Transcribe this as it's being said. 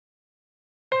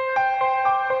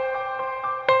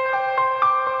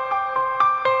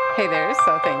Hey there,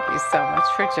 so thank you so much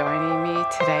for joining me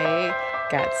today.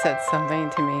 God said something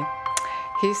to me.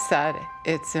 He said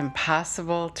it's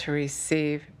impossible to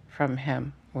receive from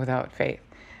Him without faith.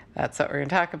 That's what we're going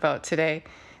to talk about today.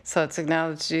 So let's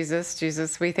acknowledge Jesus.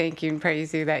 Jesus, we thank you and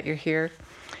praise you that you're here.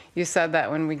 You said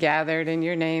that when we gathered in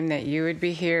your name that you would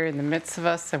be here in the midst of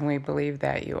us, and we believe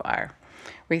that you are.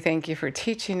 We thank you for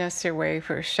teaching us your way,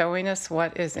 for showing us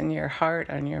what is in your heart,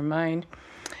 on your mind,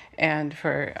 and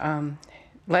for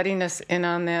letting us in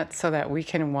on that so that we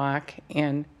can walk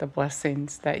in the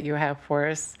blessings that you have for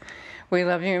us. We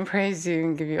love you and praise you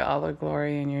and give you all the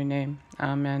glory in your name.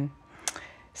 Amen.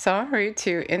 So I'll read to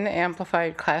you in the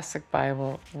Amplified Classic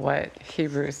Bible what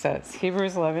Hebrews says.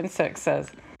 Hebrews 11:6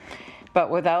 says, "But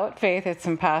without faith it's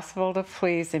impossible to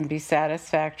please and be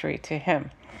satisfactory to Him.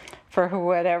 For who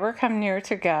would ever come near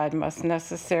to God must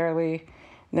necessarily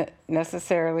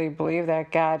believe that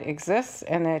God exists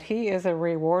and that He is a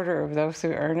rewarder of those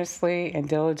who earnestly and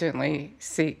diligently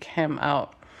seek Him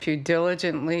out." If you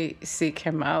diligently seek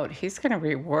Him out, He's going to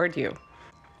reward you.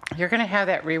 You're going to have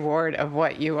that reward of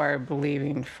what you are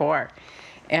believing for.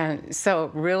 And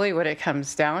so really what it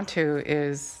comes down to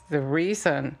is the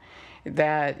reason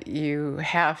that you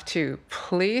have to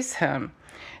please Him.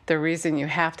 The reason you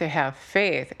have to have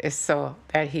faith is so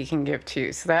that He can give to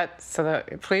you. So that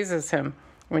it pleases Him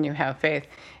when you have faith.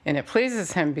 And it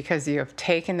pleases Him because you have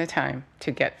taken the time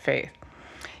to get faith.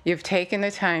 You've taken the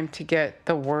time to get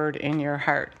the word in your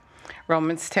heart.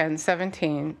 Romans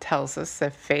 10:17 tells us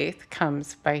that faith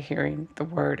comes by hearing the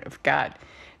word of God.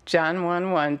 John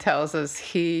 1:1 tells us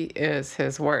He is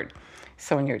His word.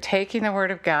 So when you're taking the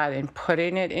word of God and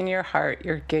putting it in your heart,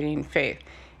 you're getting faith.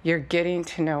 You're getting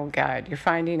to know God. You're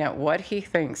finding out what He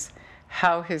thinks,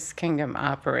 how His kingdom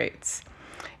operates.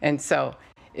 And so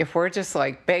if we're just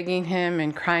like begging Him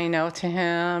and crying out to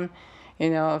Him,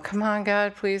 come on,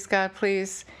 God, please,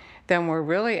 then we're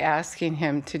really asking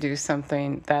Him to do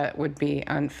something that would be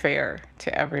unfair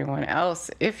to everyone else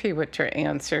if He were to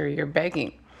answer your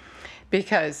begging.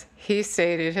 Because He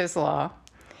stated His law.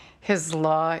 His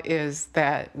law is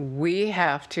that we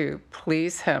have to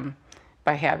please Him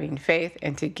by having faith,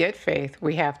 and to get faith,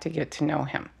 we have to get to know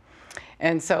Him.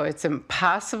 And so it's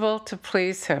impossible to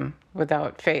please Him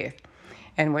without faith.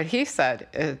 And what He said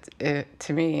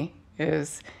to me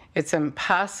is it's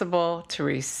impossible to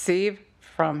receive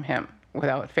from Him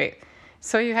without faith.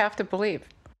 So you have to believe.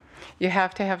 You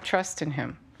have to have trust in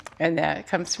Him. And that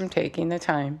comes from taking the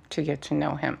time to get to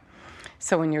know Him.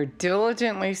 So when you're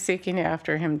diligently seeking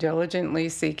after Him, diligently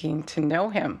seeking to know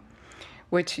Him,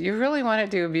 which you really want to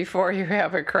do before you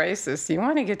have a crisis, you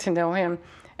want to get to know Him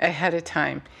ahead of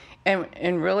time.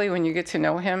 And really when you get to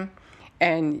know Him,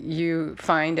 and you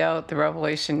find out the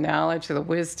revelation knowledge, the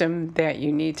wisdom that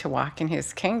you need to walk in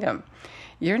His kingdom,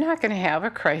 you're not going to have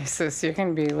a crisis. You're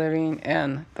going to be living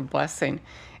in the blessing.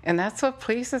 And that's what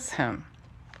pleases Him.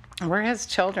 We're His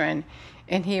children,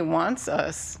 and He wants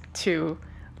us to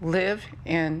live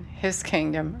in His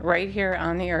kingdom right here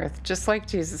on the earth, just like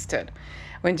Jesus did.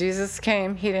 When Jesus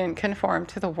came, He didn't conform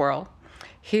to the world.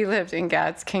 He lived in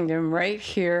God's kingdom right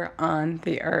here on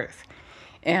the earth.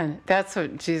 And that's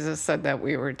what Jesus said that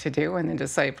we were to do when the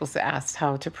disciples asked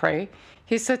how to pray.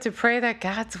 He said to pray that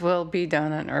God's will be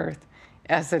done on earth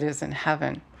as it is in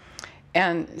heaven.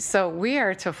 And so we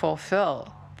are to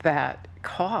fulfill that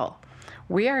call.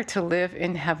 We are to live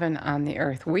in heaven on the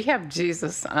earth. We have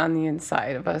Jesus on the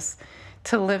inside of us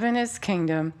to live in His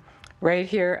kingdom right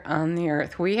here on the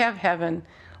earth. We have heaven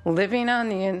living on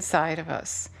the inside of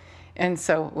us. And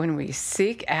so when we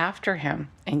seek after Him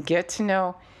and get to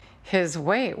know His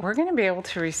way, we're going to be able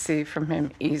to receive from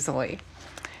Him easily.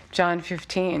 John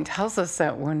 15 tells us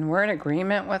that when we're in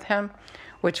agreement with Him,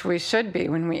 which we should be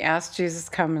when we ask Jesus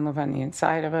to come and live on the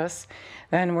inside of us,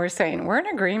 then we're saying, we're in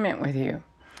agreement with you.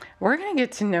 We're going to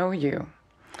get to know you.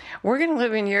 We're going to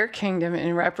live in your kingdom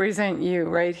and represent you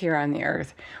right here on the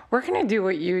earth. We're going to do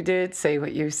what you did, say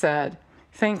what you said,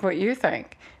 think what you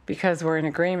think, because we're in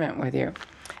agreement with you.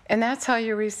 And that's how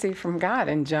you receive from God.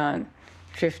 In John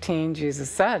 15, Jesus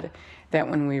said that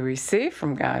when we receive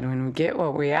from God, when we get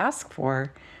what we ask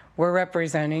for, we're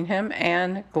representing Him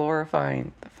and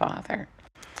glorifying the Father.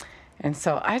 And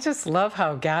so I just love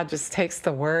how God just takes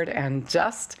the word and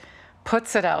just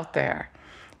puts it out there.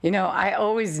 I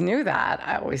always knew that.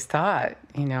 I always thought,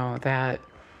 that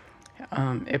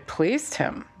it pleased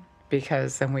Him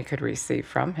because then we could receive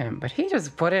from Him. But He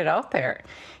just put it out there.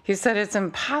 He said, it's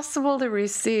impossible to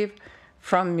receive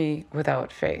from me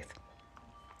without faith.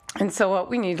 And so what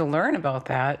we need to learn about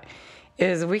that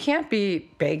is we can't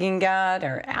be begging God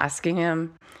or asking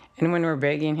Him And when we're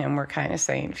begging him, we're kind of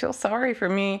saying, feel sorry for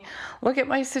me. Look at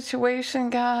my situation,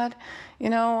 God.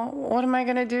 What am I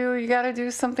going to do? You got to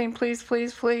do something, please,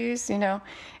 please, please, And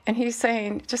he's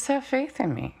saying, just have faith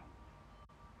in me.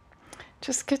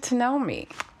 Just get to know me.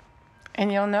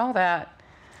 And you'll know that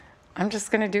I'm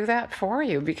just going to do that for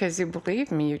you because you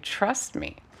believe me, you trust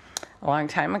me. A long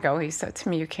time ago, he said to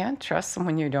me, you can't trust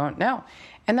someone you don't know.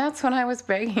 And that's when I was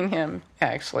begging him,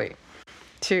 actually,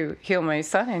 to heal my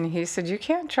son. And he said, you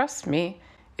can't trust me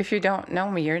if you don't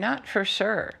know me. You're not for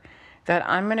sure that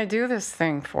I'm going to do this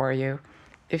thing for you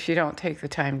if you don't take the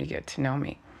time to get to know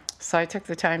me. So I took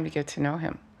the time to get to know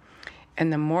him.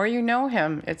 And the more you know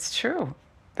him, it's true,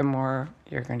 the more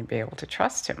you're going to be able to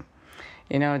trust him.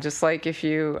 Just like if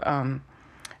you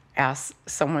ask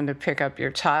someone to pick up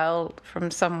your child from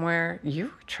somewhere,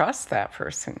 you trust that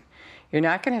person. You're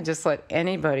not going to just let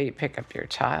anybody pick up your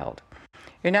child.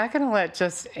 You're not going to let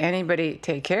just anybody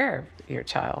take care of your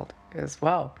child as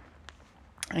well.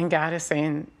 And God is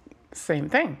saying the same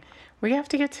thing. We have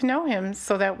to get to know him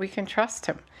so that we can trust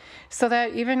him. So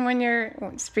that even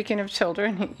when speaking of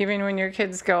children, even when your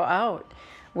kids go out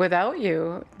without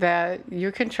you, that you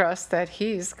can trust that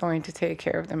he's going to take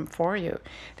care of them for you.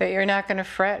 That you're not going to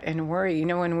fret and worry.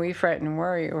 When we fret and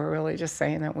worry, we're really just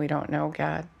saying that we don't know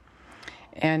God.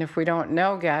 And if we don't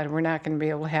know God, we're not going to be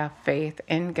able to have faith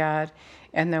in God,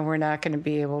 and then we're not going to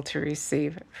be able to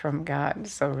receive from God.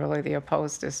 So really the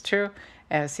opposed is true.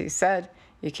 As he said,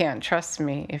 you can't trust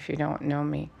me if you don't know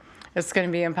me. It's going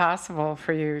to be impossible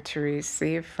for you to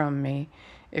receive from me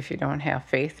if you don't have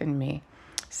faith in me.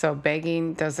 So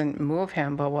begging doesn't move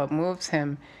him, but what moves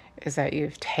him is that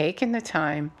you've taken the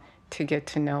time to get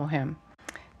to know him,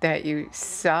 that you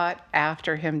sought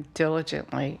after him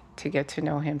diligently to get to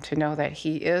know him, to know that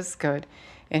he is good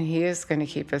and he is going to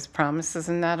keep his promises.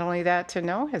 And not only that, to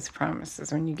know his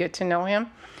promises. When you get to know him,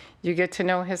 you get to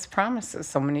know his promises.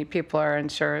 So many people are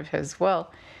unsure of his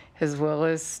will. His will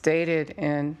is stated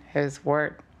in his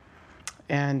word.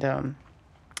 And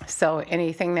so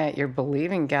anything that you're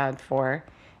believing God for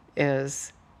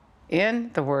is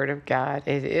in the word of God.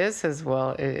 It is his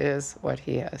will. It is what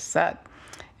he has said.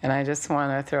 And I just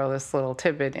want to throw this little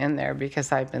tidbit in there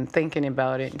because I've been thinking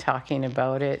about it and talking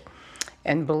about it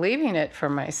and believing it for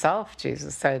myself.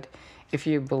 Jesus said, if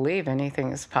you believe,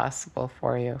 anything is possible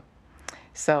for you.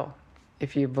 So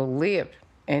if you believe,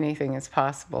 anything is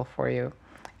possible for you.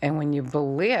 And when you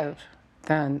believe,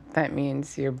 then that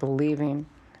means you're believing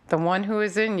the one who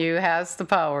is in you has the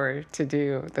power to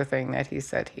do the thing that he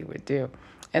said he would do.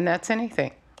 And that's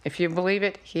anything. If you believe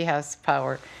it, he has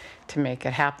power to make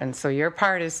it happen. So your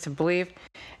part is to believe,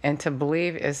 and to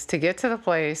believe is to get to the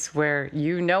place where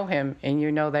you know him and you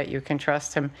know that you can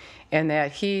trust him and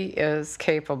that he is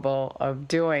capable of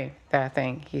doing that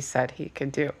thing he said he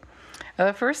could do. Now,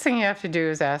 the first thing you have to do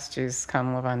is ask Jesus to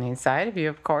come live on the inside of you,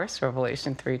 of course.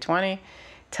 Revelation 3:20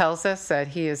 tells us that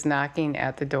he is knocking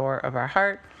at the door of our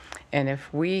heart, and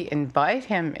if we invite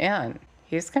him in,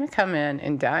 he's going to come in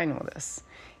and dine with us.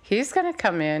 He's going to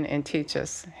come in and teach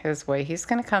us his way. He's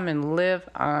going to come and live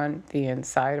on the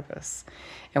inside of us.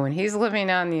 And when he's living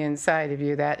on the inside of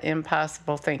you, that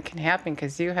impossible thing can happen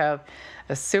because you have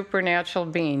a supernatural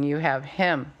being. You have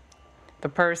him, the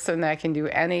person that can do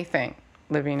anything,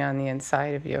 living on the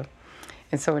inside of you.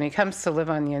 And so when he comes to live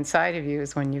on the inside of you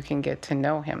is when you can get to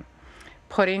know him.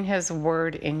 Putting his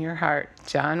word in your heart.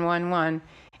 John 1:1,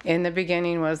 in the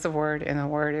beginning was the word, and the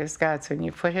word is God. So when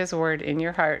you put his word in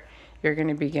your heart, you're going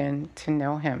to begin to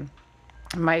know him.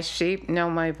 My sheep know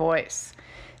my voice.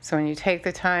 So when you take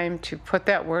the time to put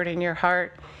that word in your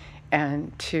heart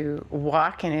and to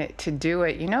walk in it, to do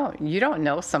it, you don't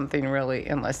know something really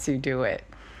unless you do it.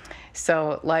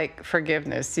 So like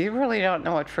forgiveness, you really don't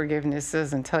know what forgiveness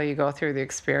is until you go through the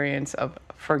experience of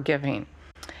forgiving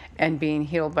and being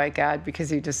healed by God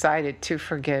because you decided to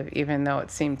forgive even though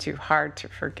it seemed too hard to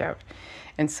forgive.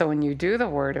 And so when you do the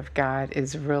word of God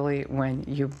is really when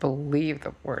you believe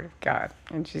the word of God.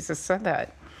 And Jesus said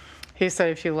that. He said,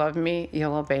 if you love me,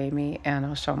 you'll obey me, and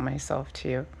I'll show myself to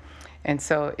you. And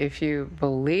so if you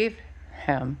believe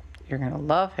him, you're going to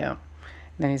love him.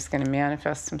 Then he's going to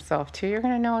manifest himself to you. You're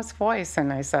going to know his voice.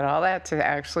 And I said all that to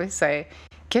actually say,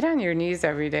 get on your knees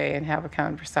every day and have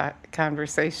a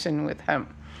conversation with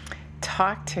him.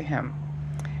 Talk to him.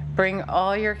 Bring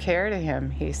all your care to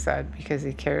him, he said, because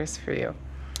he cares for you.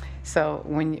 So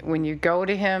when you go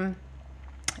to him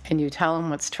and you tell him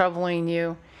what's troubling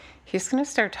you, he's going to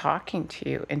start talking to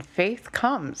you. And faith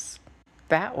comes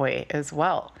that way as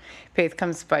well. Faith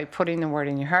comes by putting the word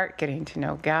in your heart, getting to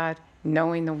know God,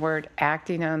 knowing the word,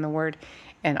 acting on the word,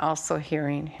 and also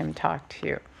hearing him talk to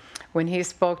you. When he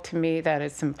spoke to me that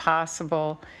it's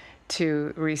impossible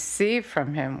to receive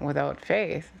from him without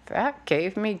faith, that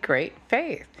gave me great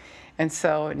faith. And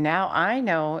so now I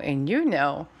know, and you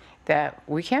know, that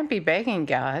we can't be begging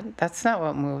God. That's not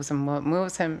what moves him. What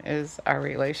moves him is our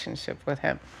relationship with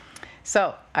him.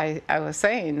 So I was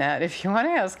saying that if you want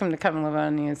to ask him to come and live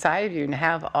on the inside of you and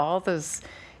have all this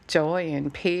joy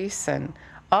and peace and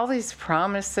all these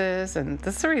promises and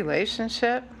this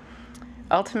relationship,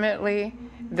 ultimately,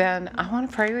 then I want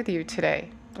to pray with you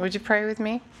today. Would you pray with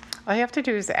me? All you have to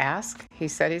do is ask. He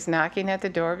said he's knocking at the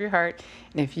door of your heart.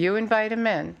 And if you invite him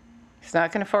in, he's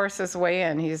not going to force his way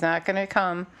in. He's not going to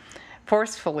come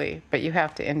forcefully, but you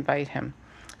have to invite him.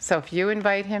 So if you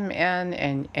invite him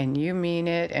in and you mean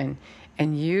it and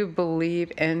you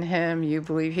believe in him, you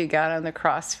believe he got on the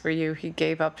cross for you, he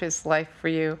gave up his life for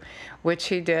you, which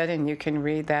he did, and you can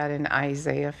read that in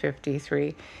Isaiah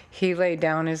 53. He laid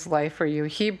down his life for you.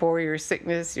 He bore your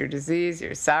sickness, your disease,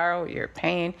 your sorrow, your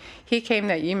pain. He came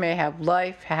that you may have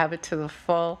life, have it to the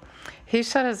full. He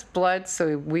shed his blood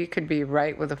so we could be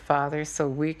right with the Father, so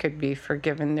we could be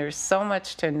forgiven. There's so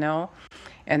much to know,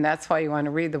 and that's why you want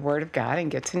to read the Word of God and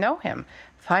get to know him.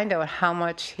 Find out how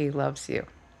much he loves you.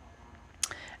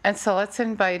 And so let's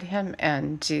invite him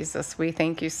in. Jesus, we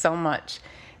thank you so much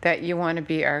that you want to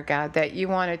be our God, that you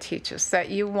want to teach us, that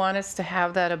you want us to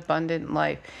have that abundant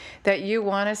life, that you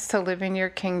want us to live in your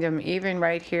kingdom, even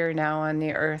right here now on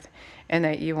the earth, and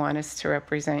that you want us to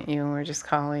represent you. And we're just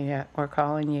calling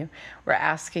you. We're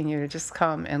asking you to just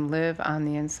come and live on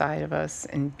the inside of us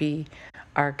and be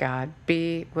our God.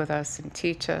 Be with us and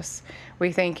teach us.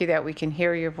 We thank you that we can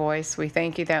hear your voice. We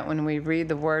thank you that when we read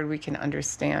the word, we can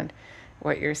understand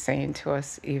what you're saying to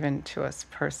us, even to us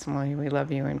personally. We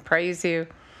love you and praise you.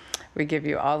 We give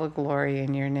you all the glory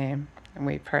in your name, and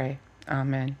we pray.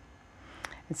 Amen.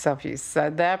 And so if you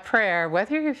said that prayer,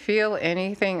 whether you feel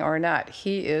anything or not,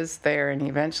 he is there, and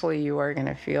eventually you are going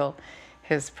to feel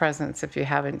his presence if you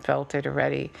haven't felt it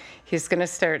already. He's going to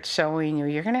start showing you.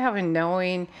 You're going to have a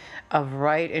knowing of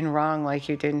right and wrong like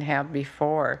you didn't have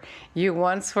before. You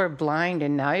once were blind,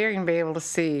 and now you're going to be able to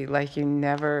see like you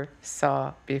never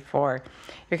saw before.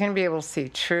 You're going to be able to see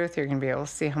truth. You're going to be able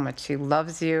to see how much he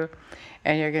loves you,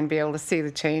 and you're going to be able to see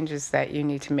the changes that you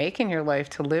need to make in your life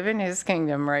to live in his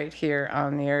kingdom right here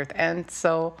on the earth, and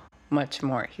so much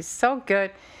more. He's so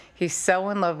good. He's so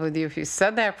in love with you. If you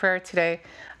said that prayer today,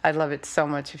 I'd love it so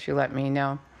much if you let me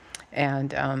know.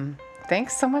 And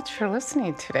thanks so much for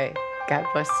listening today. God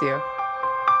bless you.